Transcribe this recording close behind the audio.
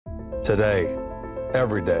Today,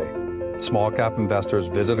 every day, small cap investors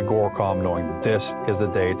visit Agoracom knowing this is the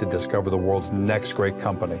day to discover the world's next great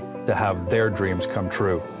company, to have their dreams come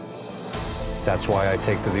true. That's why I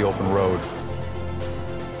take to the open road,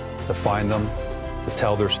 to find them, to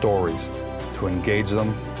tell their stories, to engage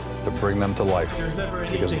them, to bring them to life,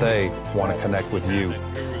 because they want to connect with you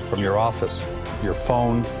from your office, your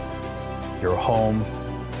phone, your home,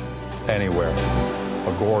 anywhere.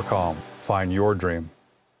 Agoracom, find your dream.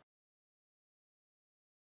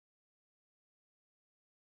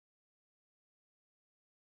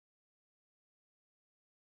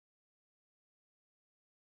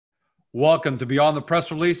 Welcome to Beyond the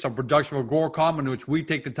Press Release, a production of Agoracom, in which we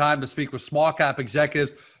take the time to speak with small cap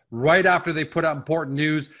executives right after they put out important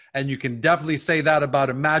news. And you can definitely say that about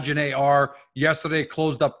Imagine AR. Yesterday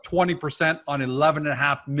closed up 20% on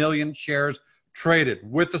 11.5 million shares traded.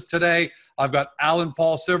 With us today, I've got Alan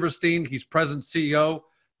Paul Silverstein. He's President CEO.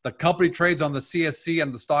 The company trades on the CSC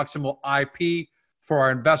and the stock symbol IP. For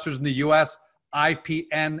our investors in the US,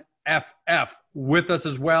 IPNFF. With us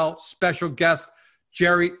as well, special guest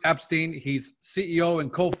Jerry Epstein. He's CEO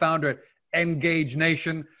and co-founder at Engage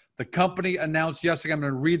Nation. The company announced yesterday, I'm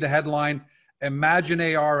going to read the headline, Imagine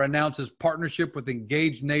AR announces partnership with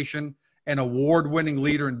Engage Nation, an award-winning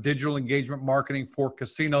leader in digital engagement marketing for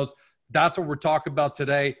casinos. That's what we're talking about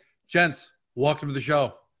today. Gents, welcome to the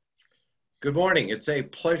show. Good morning. It's a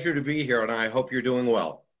pleasure to be here, and I hope you're doing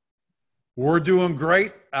well. We're doing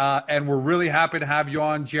great, and we're really happy to have you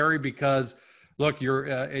on, Jerry, because look, you're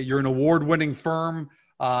an award-winning firm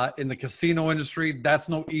in the casino industry. That's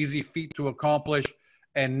no easy feat to accomplish.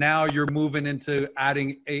 And now you're moving into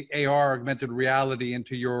adding AR, augmented reality,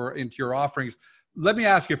 into your offerings. Let me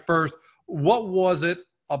ask you first, what was it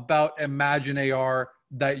about Imagine AR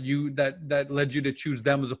that led you to choose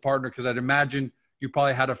them as a partner? Because I'd imagine you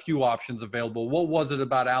probably had a few options available. What was it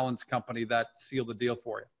about Alan's company that sealed the deal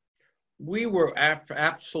for you? We were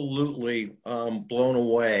absolutely blown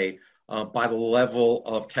away by the level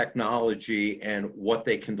of technology and what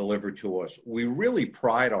they can deliver to us. We really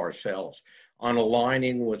pride ourselves on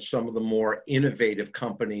aligning with some of the more innovative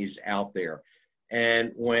companies out there.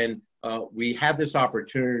 And when we had this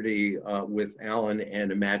opportunity with Alan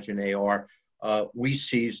and Imagine AR, we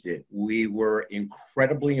seized it. We were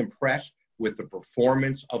incredibly impressed with the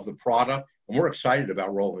performance of the product, and we're excited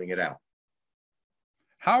about rolling it out.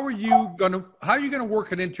 How are you gonna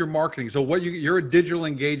work it into your marketing? So you're a digital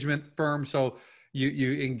engagement firm, so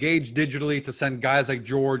you engage digitally to send guys like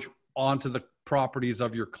George onto the properties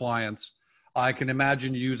of your clients. I can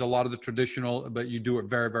imagine you use a lot of the traditional, but you do it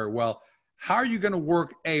very, very well. How are you going to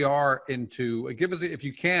work AR into? Give us, if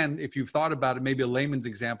you can, if you've thought about it, maybe a layman's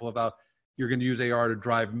example of how you're going to use AR to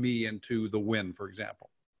drive me into the win, for example.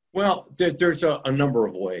 Well, there's a number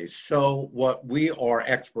of ways. So what we are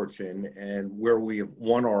experts in, and where we have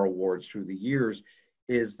won our awards through the years,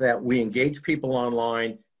 is that we engage people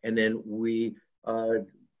online, and then we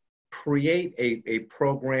create a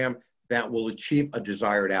program that will achieve a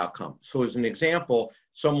desired outcome. So as an example,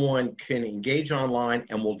 someone can engage online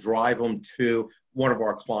and we'll drive them to one of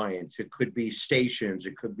our clients. It could be Stations,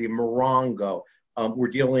 it could be Morongo. We're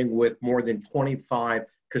dealing with more than 25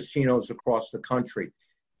 casinos across the country.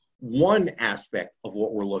 One aspect of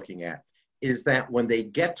what we're looking at is that when they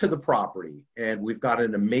get to the property, and we've got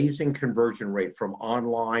an amazing conversion rate from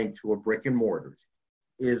online to a brick and mortars,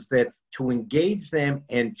 is that to engage them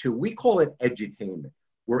and we call it edutainment.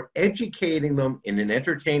 We're educating them in an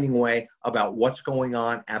entertaining way about what's going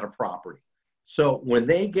on at a property. So when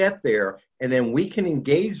they get there, and then we can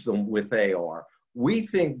engage them with AR, we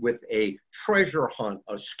think with a treasure hunt,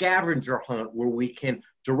 a scavenger hunt, where we can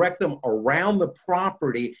direct them around the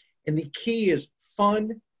property. And the key is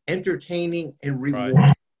fun, entertaining, and rewarding.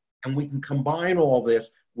 Right. And we can combine all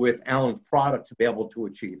this with Alan's product to be able to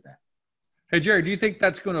achieve that. Hey, Jerry, do you think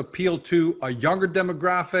that's going to appeal to a younger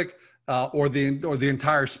demographic or the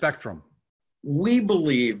entire spectrum? We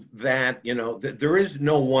believe that, that there is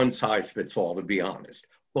no one size fits all, to be honest.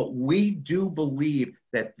 But we do believe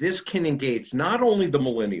that this can engage not only the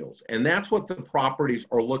millennials, and that's what the properties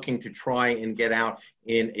are looking to try and get out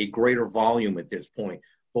in a greater volume at this point.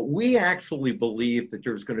 But we actually believe that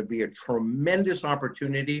there's going to be a tremendous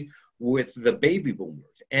opportunity with the baby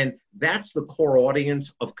boomers. And that's the core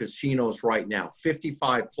audience of casinos right now.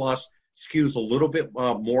 55 plus skews a little bit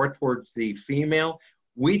more towards the female.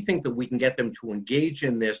 We think that we can get them to engage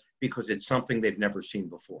in this because it's something they've never seen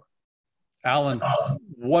before. Alan,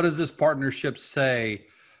 what does this partnership say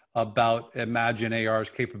about Imagine AR's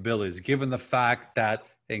capabilities, given the fact that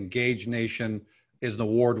Engage Nation is an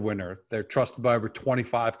award winner? They're trusted by over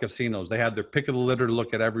 25 casinos. They had their pick of the litter to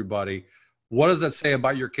look at everybody. What does that say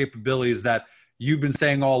about your capabilities that you've been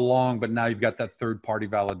saying all along, but now you've got that third-party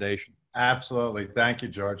validation? Absolutely. Thank you,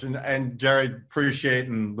 George. And Jerry, appreciate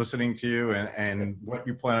and listening to you and what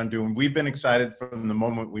you plan on doing. We've been excited from the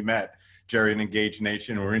moment we met Jerry and Engage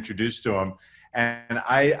Nation and were introduced to him. And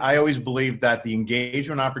I always believe that the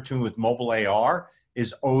engagement opportunity with mobile AR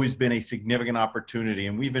has always been a significant opportunity.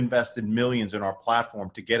 And we've invested millions in our platform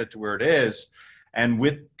to get it to where it is. And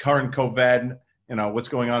with current COVID, you know, what's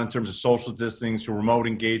going on in terms of social distancing to remote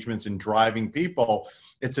engagements and driving people,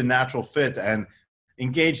 it's a natural fit. And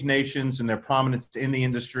Engage Nations and their prominence in the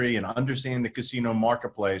industry and understanding the casino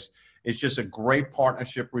marketplace, it's just a great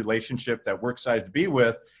partnership relationship that we're excited to be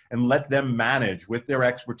with and let them manage with their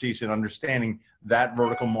expertise and understanding that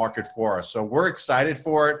vertical market for us. So we're excited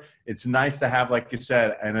for it. It's nice to have, like you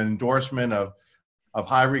said, an endorsement of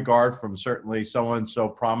high regard from certainly someone so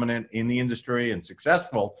prominent in the industry and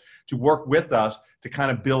successful to work with us to kind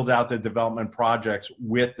of build out the development projects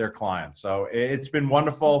with their clients. So it's been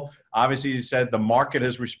wonderful. Obviously, you said the market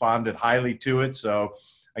has responded highly to it. So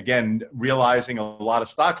again, realizing a lot of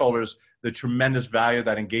stockholders, the tremendous value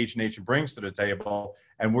that Engage Nation brings to the table.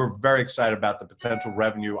 And we're very excited about the potential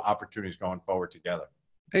revenue opportunities going forward together.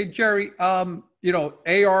 Hey, Jerry, you know,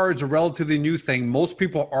 AR is a relatively new thing. Most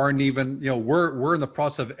people aren't even, you know, we're in the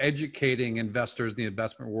process of educating investors in the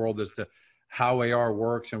investment world as to how AR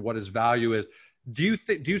works and what its value is. Do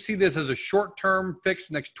you see this as a short-term fix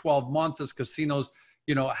next 12 months as casinos,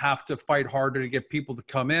 you know, have to fight harder to get people to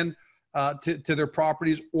come in to their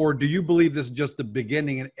properties? Or do you believe this is just the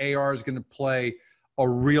beginning and AR is going to play a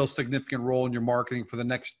real significant role in your marketing for the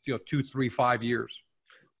next, you know, 2, 3, 5 years?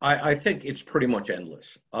 I think it's pretty much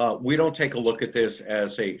endless. We don't take a look at this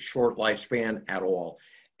as a short lifespan at all.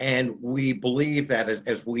 And we believe that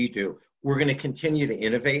as we do, we're going to continue to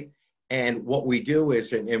innovate. And what we do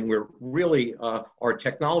is, and we're really, our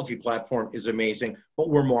technology platform is amazing, but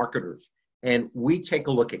we're marketers. And we take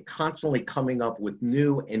a look at constantly coming up with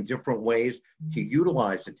new and different ways to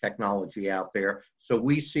utilize the technology out there. So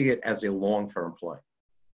we see it as a long-term play.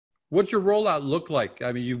 What's your rollout look like?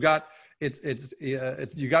 I mean, you've got,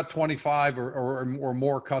 you got 25 or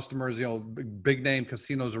more customers, you know, big name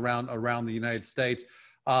casinos around the United States.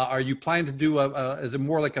 Are you planning to do is it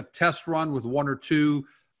more like a test run with 1 or 2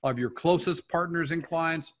 of your closest partners and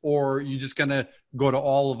clients, or are you just going to go to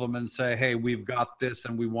all of them and say, hey, we've got this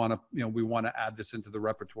and we want to, you know, we want to add this into the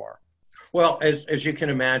repertoire? Well, as you can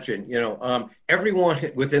imagine, you know, everyone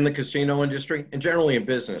within the casino industry and generally in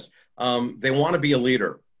business, they want to be a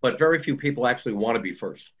leader, but very few people actually want to be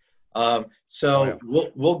first. So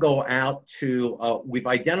we'll go out to, we've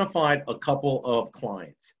identified a couple of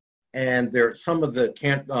clients, and there's some of the,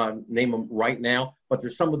 can't name them right now, but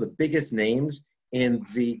there's some of the biggest names in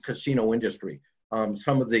the casino industry,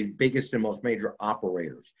 some of the biggest and most major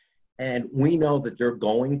operators. And we know that they're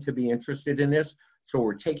going to be interested in this. So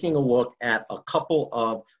we're taking a look at a couple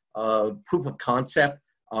of proof of concept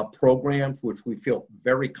programs, which we feel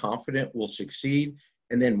very confident will succeed.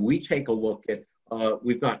 And then we take a look at,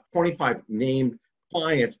 we've got 25 named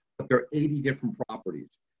clients, but there are 80 different properties.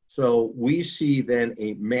 So we see then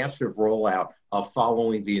a massive rollout of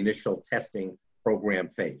following the initial testing program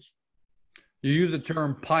phase. You use the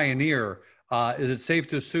term pioneer. Is it safe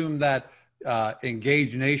to assume that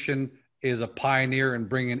Engage Nation is a pioneer in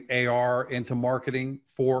bringing AR into marketing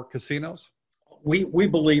for casinos? We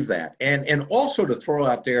believe that. And also to throw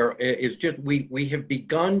out there is just we have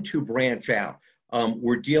begun to branch out.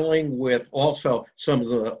 We're dealing with also some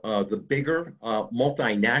of the bigger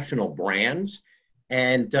multinational brands,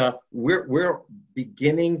 and we're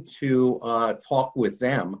beginning to talk with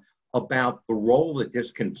them about the role that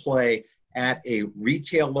this can play at a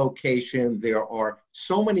retail location. There are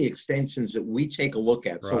so many extensions that we take a look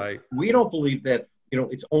at. Right. So we don't believe that, you know,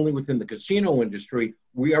 it's only within the casino industry.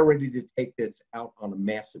 We are ready to take this out on a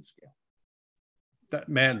massive scale.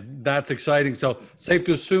 Man, that's exciting. So safe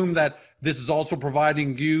to assume that this is also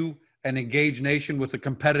providing you and Engage Nation with a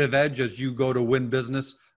competitive edge as you go to win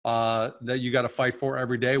business that you got to fight for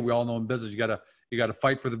every day. We all know in business, you got to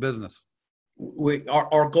fight for the business.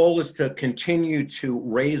 Our goal is to continue to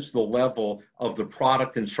raise the level of the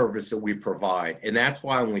product and service that we provide. And that's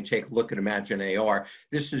why when we take a look at Imagine AR,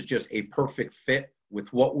 this is just a perfect fit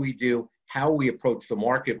with what we do, how we approach the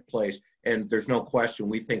marketplace. And there's no question,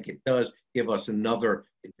 we think it does give us another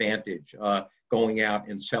advantage going out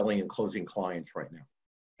and selling and closing clients right now.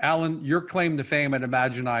 Alan, your claim to fame at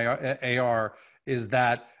Imagine AR is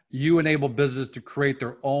that you enable business to create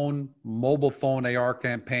their own mobile phone AR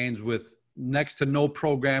campaigns with next to no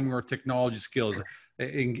programming or technology skills.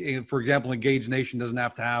 For example, Engage Nation doesn't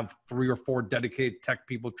have to have 3 or 4 dedicated tech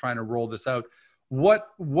people trying to roll this out. what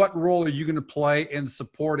role are you going to play in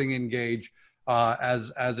supporting Engage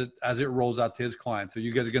as it rolls out to his clients? Are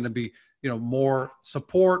you guys going to be, more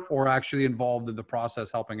support or actually involved in the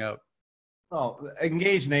process helping out? Well,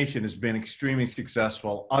 Engage Nation has been extremely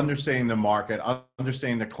successful, understanding the market,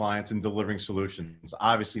 understanding the clients, and delivering solutions.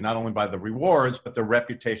 Obviously, not only by the rewards, but the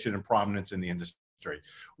reputation and prominence in the industry.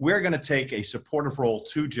 We're going to take a supportive role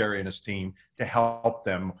to Jerry and his team to help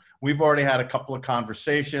them. We've already had a couple of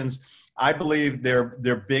conversations. I believe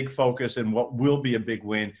their big focus and what will be a big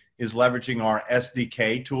win is leveraging our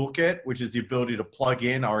SDK toolkit, which is the ability to plug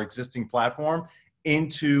in our existing platform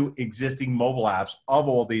into existing mobile apps of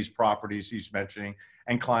all these properties he's mentioning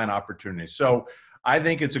and client opportunities. So I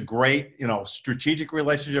think it's a great, strategic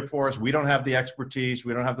relationship for us. We don't have the expertise,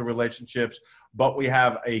 we don't have the relationships, but we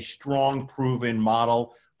have a strong, proven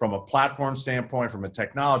model from a platform standpoint, from a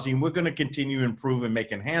technology, and we're going to continue to improve and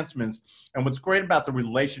make enhancements. And what's great about the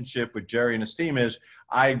relationship with Jerry and his team is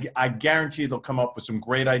I guarantee they'll come up with some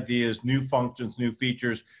great ideas, new functions, new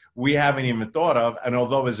features we haven't even thought of. And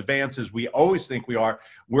although as advanced as we always think we are,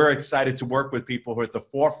 we're excited to work with people who are at the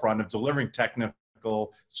forefront of delivering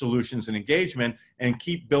technical solutions and engagement and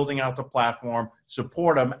keep building out the platform,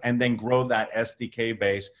 support them, and then grow that SDK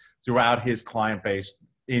base throughout his client base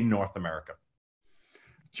in North America.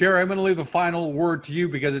 Jerry, I'm going to leave the final word to you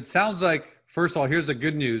because it sounds like, first of all, here's the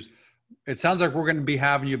good news. It sounds like we're going to be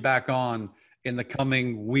having you back on in the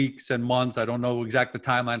coming weeks and months. I don't know exact the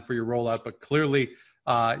timeline for your rollout, but clearly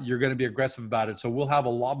you're going to be aggressive about it. So we'll have a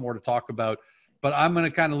lot more to talk about. But I'm going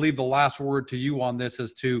to kind of leave the last word to you on this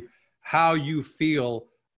as to how you feel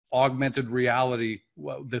augmented reality,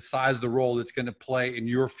 the size, the role it's going to play in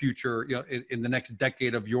your future, in the next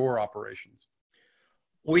decade of your operations.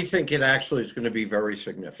 We think it actually is going to be very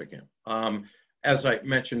significant. As I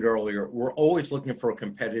mentioned earlier, we're always looking for a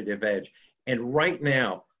competitive edge. And right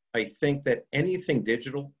now, I think that anything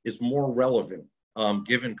digital is more relevant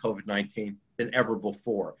given COVID-19 than ever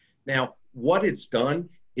before. Now, what it's done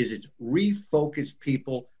is it's refocused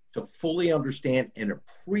people to fully understand and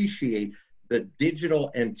appreciate the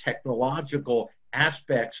digital and technological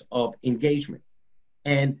aspects of engagement.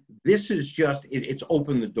 And this is just, it's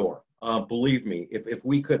opened the door. Believe me, if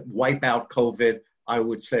we could wipe out COVID, I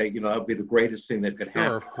would say, that would be the greatest thing that could happen.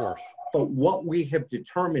 Sure, of course. But what we have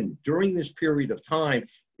determined during this period of time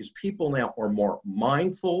is people now are more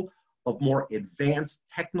mindful of more advanced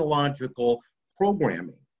technological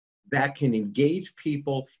programming that can engage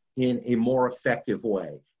people in a more effective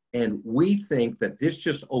way. And we think that this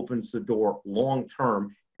just opens the door long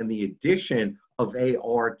term, and the addition of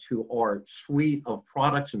AR to our suite of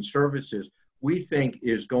products and services, we think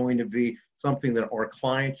is going to be something that our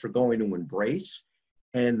clients are going to embrace,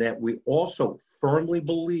 and that we also firmly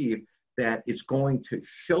believe that it's going to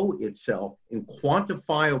show itself in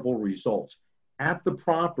quantifiable results at the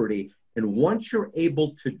property. And once you're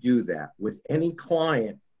able to do that with any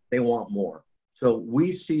client, they want more. So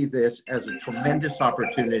we see this as a tremendous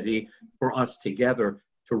opportunity for us together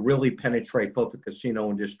to really penetrate both the casino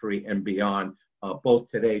industry and beyond, both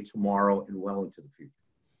today, tomorrow, and well into the future.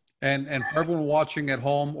 And for everyone watching at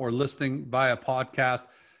home or listening via podcast,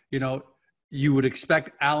 you would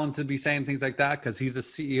expect Alan to be saying things like that because he's the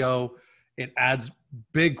CEO. It adds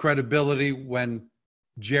big credibility when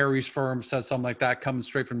Jerry's firm says something like that, coming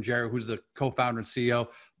straight from Jerry, who's the co-founder and CEO.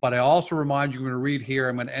 But I also remind you, I'm going to read here,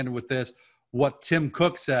 I'm going to end with this, what Tim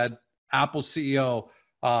Cook said, Apple CEO.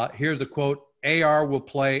 Here's the quote: AR will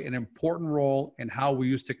play an important role in how we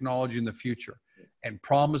use technology in the future and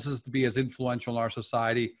promises to be as influential in our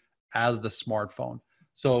society as the smartphone.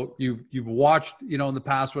 So you've watched, in the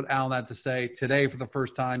past what Alan had to say. Today, for the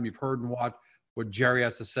first time, you've heard and watched what Jerry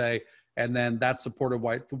has to say. And then that's supported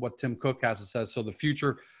by what Tim Cook has to say. So the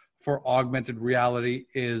future for augmented reality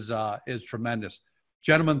is tremendous.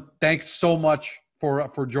 Gentlemen, thanks so much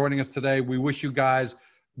for joining us today. We wish you guys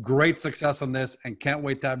great success on this and can't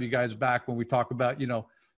wait to have you guys back when we talk about,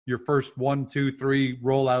 your first 1, 2, 3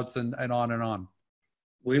 rollouts and on and on.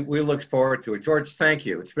 We look forward to it. George, thank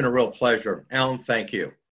you. It's been a real pleasure. Alan, thank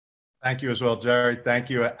you. Thank you as well, Jerry.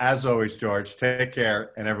 Thank you. As always, George, take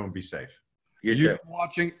care and everyone be safe. You've been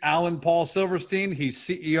watching Alan Paul Silverstein. He's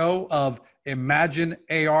CEO of Imagine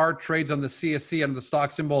AR, trades on the CSE under the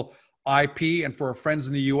stock symbol IP, and for our friends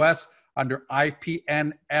in the US under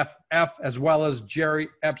IPNFF, as well as Jerry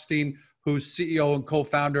Epstein, who's CEO and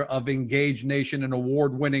co-founder of Engage Nation, an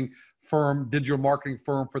award-winning firm, digital marketing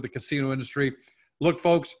firm for the casino industry. Look,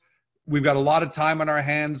 folks, we've got a lot of time on our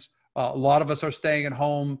hands. A lot of us are staying at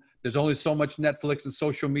home. There's only so much Netflix and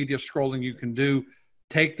social media scrolling you can do.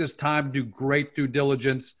 Take this time to do great due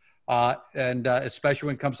diligence. and especially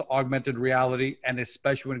when it comes to augmented reality, and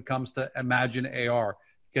especially when it comes to Imagine AR.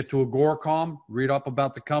 Get to Agoracom, read up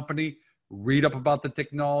about the company, read up about the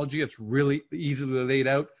technology. It's really easily laid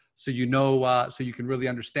out, so you know, so you can really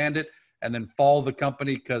understand it, and then follow the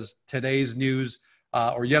company, because today's news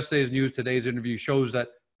or yesterday's news, today's interview shows that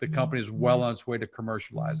the company is well on its way to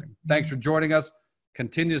commercializing. Thanks for joining us.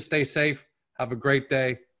 Continue to stay safe. Have a great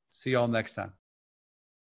day. See you all next time.